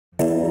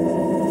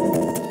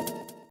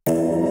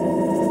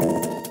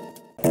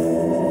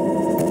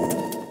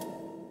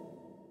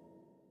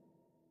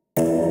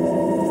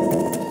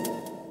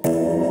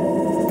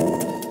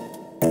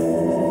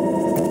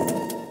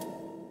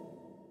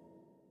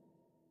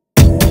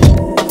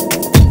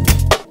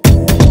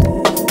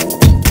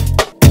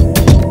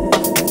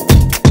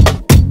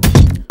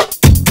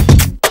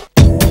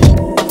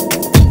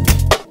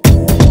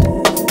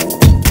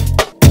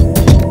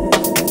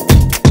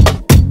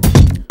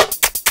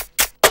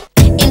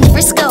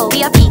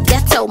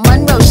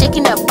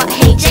shaking her butt,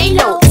 hey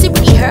J-Lo. Is it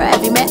really her?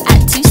 Have you met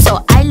at two?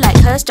 So I like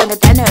her stronger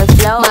than her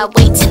flow. My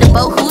way to the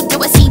boat, who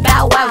do I see?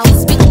 Bow wow.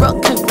 His big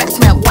rock, congrats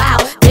man, wow.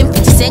 Then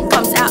 50 Cent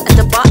comes out at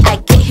the bar, I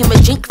get him a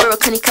drink for a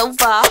conic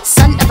over.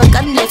 Son of a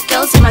gun, left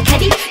girls in my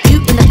caddy. You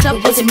in the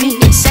club, wasn't me,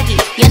 it's Shaggy.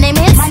 Your name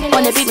is?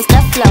 Wanna be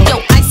Mr. Flow. Yo,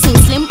 I seen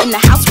Slim in the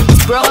house with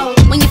his bro.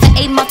 When you for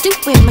 8 months, do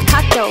with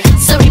Mikado.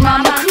 Sorry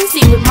mama,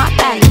 cruising with my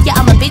band. Yeah,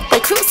 I'm a big boy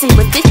cruising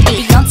with 50.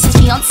 Beyonce's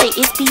fiance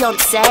is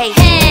Beyonce.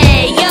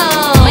 Hey yo,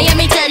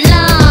 Miami to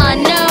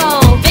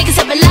Lano, Vegas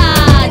to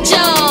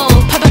Bellagio,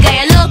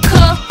 Papagaya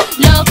loco,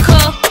 loco.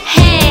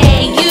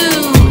 Hey you,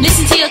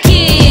 listen to your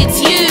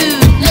kids, you,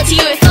 not to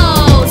your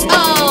phones.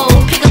 Oh,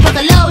 pick up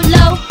a low,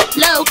 low,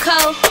 loco.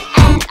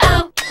 And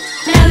oh,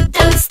 no,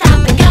 don't stop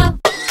and go.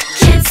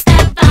 Kids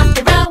step off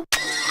the road.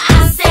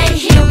 I say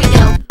here we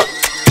go.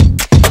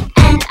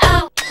 And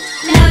oh,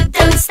 no,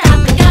 don't stop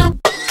and go.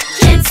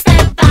 Kids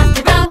step off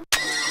the road.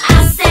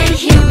 I say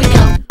here we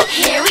go.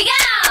 Here we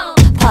go.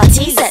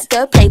 Parties at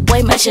the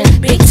Playboy Mansion.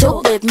 Big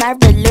talk with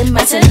Marilyn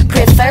Manson.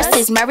 Prefers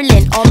is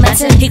Marilyn or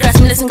Manson. He grabs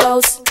me, listen,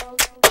 goes.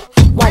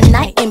 One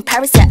night in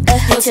Paris at a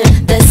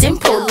Hilton. The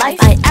simple life,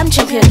 I am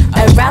champion.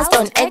 Aroused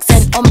on eggs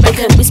and on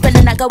bacon. We spend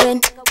the night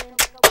going.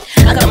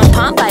 I got my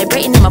palm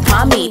vibrating in my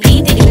palmy.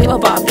 P Diddy with my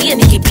Barbie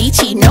and Nicki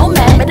Beachy. No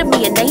man, better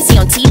me and Daisy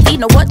on TV.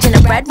 No watching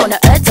a Brad, wanna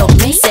adult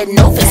me. Said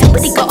no face,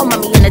 but got a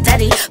mommy and a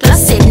daddy. But I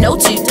said no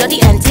to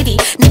Duddy and Diddy.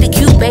 Need a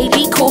cute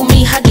baby, call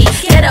me Huggy.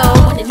 Ghetto,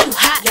 want a new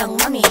hot young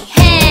mommy.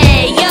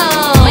 Hey yo,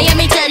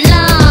 Miami to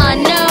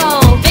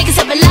Lano, Vegas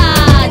to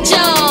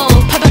Bellagio,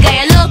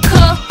 Papagaya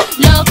loco,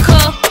 loco.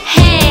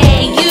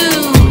 Hey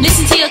you,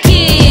 listen to your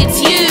kids,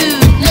 you,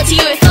 not to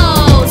your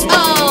phones.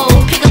 Oh,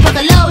 pick up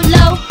a low,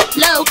 low,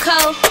 loco.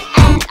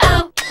 And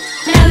oh,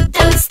 no,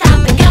 don't stop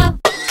and go.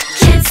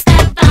 Kids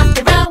step off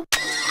the road.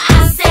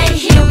 I say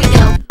here we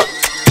go.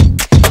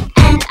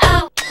 And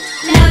oh,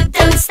 no,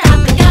 don't stop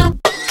and go.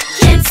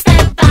 Kids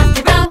step off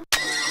the road.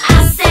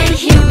 I say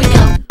here we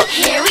go.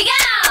 Here we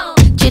go.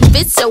 Gin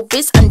fits so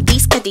biz and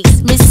these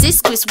caddies.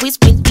 Mrs. Squiz whiz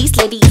with these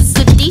ladies.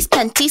 Good these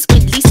panties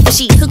with these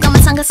fishy. Who got my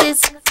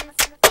sunglasses?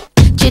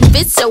 Gin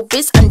fits so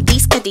biz and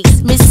these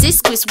caddies.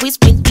 Mrs. Squiz whiz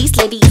with these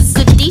ladies.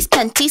 Good these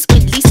panties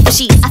with these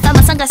fishy. I found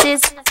my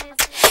sunglasses.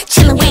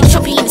 Chillin' with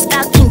Choppy in the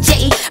style King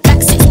Jetty.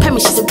 Back six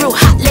permit, she's a real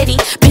hot lady.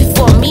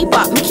 Before me,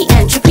 but Mickey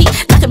and Drippy.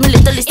 Like $1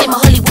 million in my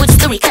Hollywood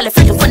story.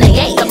 California for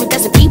 98. Got me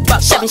dancing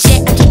beatbox, shoving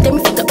shit. I keep them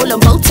finger all on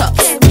Botox.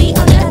 Get me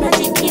on the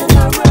magic in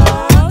the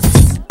rocks.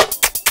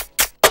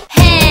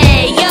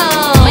 Hey yo,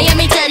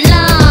 Miami to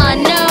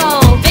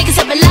Lano, Vegas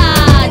to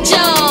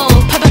Bellagio,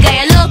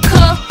 Papagaya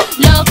loco,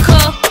 loco.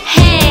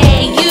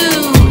 Hey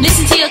you,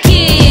 listen to your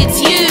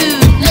kids,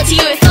 you, not to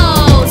your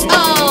phones.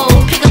 Oh,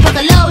 pick up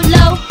a low,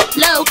 low,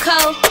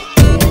 loco.